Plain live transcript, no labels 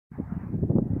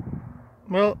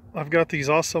Well, I've got these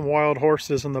awesome wild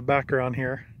horses in the background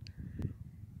here,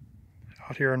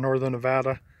 out here in northern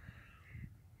Nevada.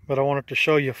 But I wanted to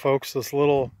show you folks this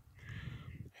little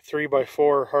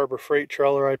 3x4 Harbor Freight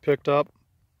trailer I picked up.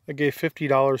 I gave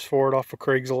 $50 for it off of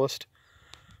Craigslist.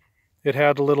 It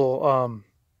had little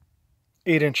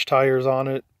 8-inch tires on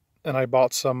it, and I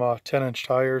bought some 10-inch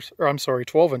tires, or I'm sorry,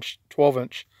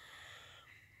 12-inch.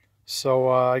 So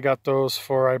I got those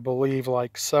for, I believe,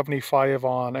 like $75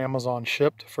 on Amazon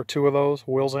shipped for 2 of those,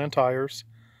 wheels and tires.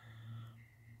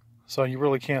 So you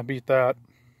really can't beat that.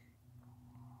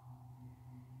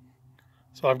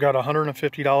 So I've got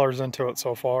 $150 into it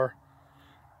so far.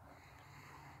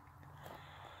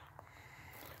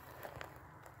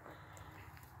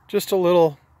 Just a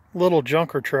little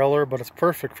junker trailer, but it's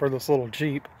perfect for this little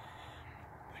Jeep.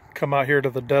 Come out here to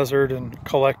the desert and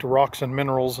collect rocks and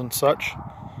minerals and such.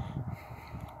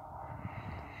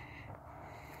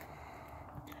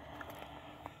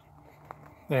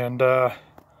 And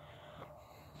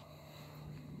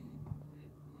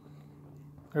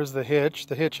there's the hitch.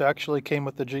 The hitch actually came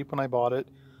with the Jeep when I bought it.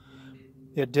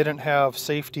 It didn't have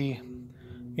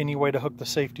any way to hook the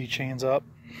safety chains up.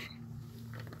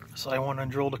 So I went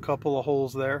and drilled a couple of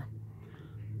holes there,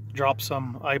 dropped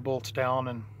some eye bolts down,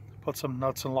 and put some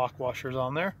nuts and lock washers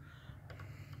on there.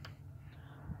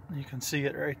 You can see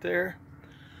it right there.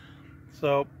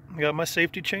 So I got my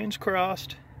safety chains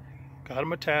crossed, got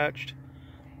them attached.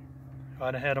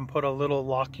 I had them put a little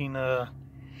locking, little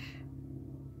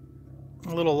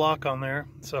lock on there,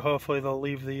 so hopefully they'll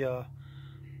leave the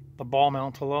ball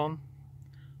mount alone.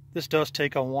 This does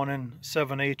take a 1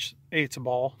 7/8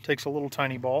 ball, takes a little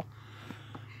tiny ball.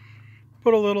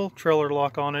 Put a little trailer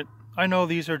lock on it. I know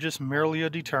these are just merely a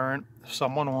deterrent. If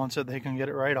someone wants it, they can get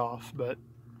it right off, but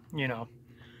you know,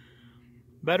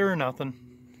 better than nothing.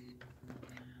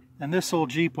 And this old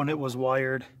Jeep, when it was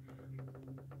wired,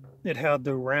 it had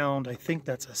the round, I think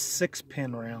that's a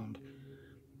 6-pin round.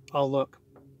 I'll look.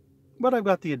 But I've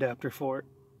got the adapter for it.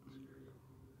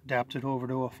 Adapted over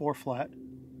to a 4-flat.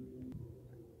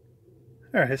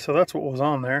 Alright, so that's what was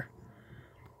on there.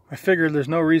 I figured there's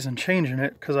no reason changing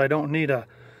it because I don't need a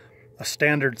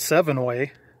standard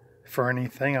 7-way for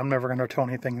anything. I'm never going to tow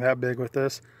anything that big with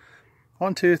this.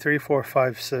 1, 2, 3, 4,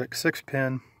 5, 6.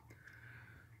 6-pin.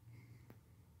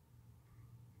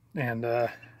 And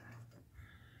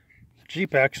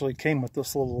Jeep actually came with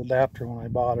this little adapter when I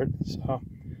bought it, so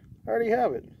I already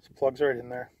have it. It plugs right in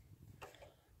there.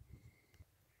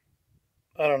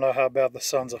 I don't know how bad the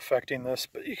sun's affecting this,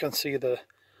 but you can see the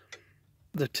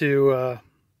 2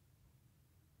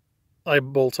 eye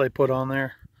bolts I put on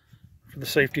there for the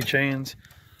safety chains.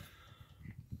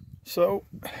 So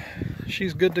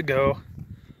she's good to go.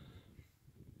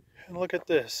 And look at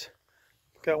this.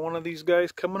 Got one of these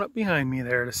guys coming up behind me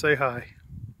there to say hi.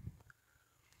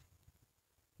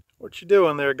 What you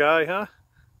doing there, guy, huh?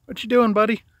 What you doing,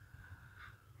 buddy?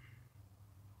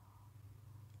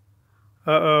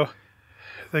 Uh-oh.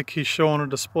 I think he's showing a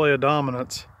display of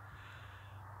dominance.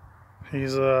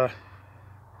 He's, I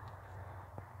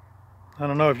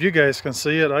don't know if you guys can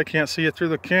see it. I can't see it through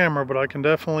the camera, but I can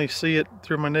definitely see it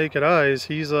through my naked eyes.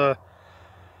 He's, well,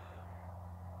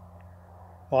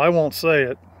 I won't say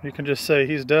it. You can just say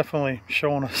he's definitely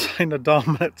showing a sign of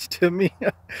dominance to me.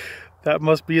 That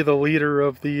must be the leader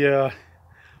of the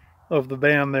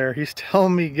band there. He's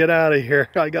telling me, get out of here.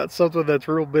 I got something that's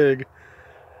real big.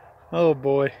 Oh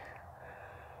boy.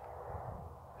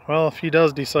 Well, if he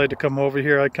does decide to come over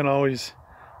here, I can always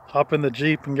hop in the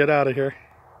Jeep and get out of here.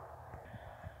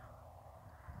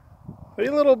 Hey,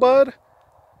 little bud.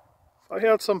 If I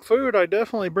had some food, I'd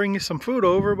definitely bring you some food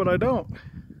over, but I don't.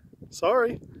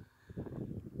 Sorry.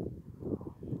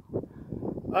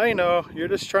 I know, you're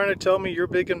just trying to tell me you're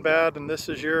big and bad and this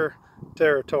is your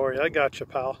territory. I got you,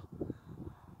 pal.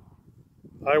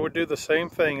 I would do the same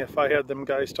thing if I had them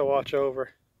guys to watch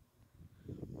over.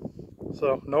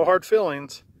 So, no hard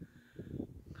feelings.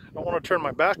 I don't want to turn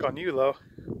my back on you, though.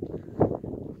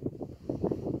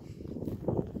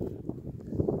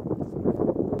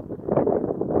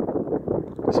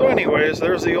 So anyways,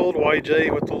 there's the old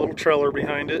YJ with the little trailer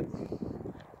behind it.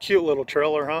 Cute little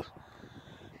trailer, huh?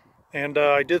 And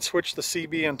I did switch the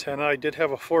CB antenna. I did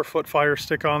have a 4-foot fire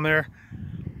stick on there.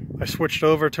 I switched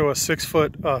over to a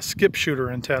 6-foot skip shooter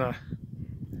antenna.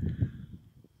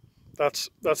 That's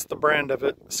the brand of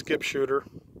it, skip shooter.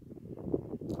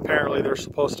 Apparently they're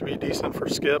supposed to be decent for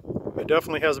skip. It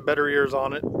definitely has better ears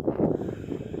on it.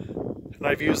 And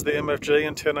I've used the MFJ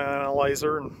antenna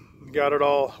analyzer and got it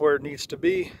all where it needs to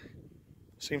be.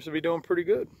 Seems to be doing pretty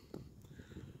good.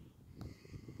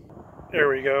 There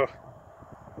we go.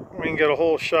 We can get a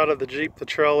whole shot of the Jeep, the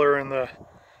trailer, and the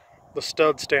the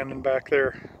stud standing back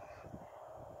there.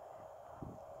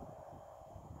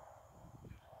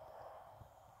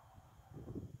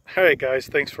 Alright guys,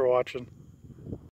 thanks for watching.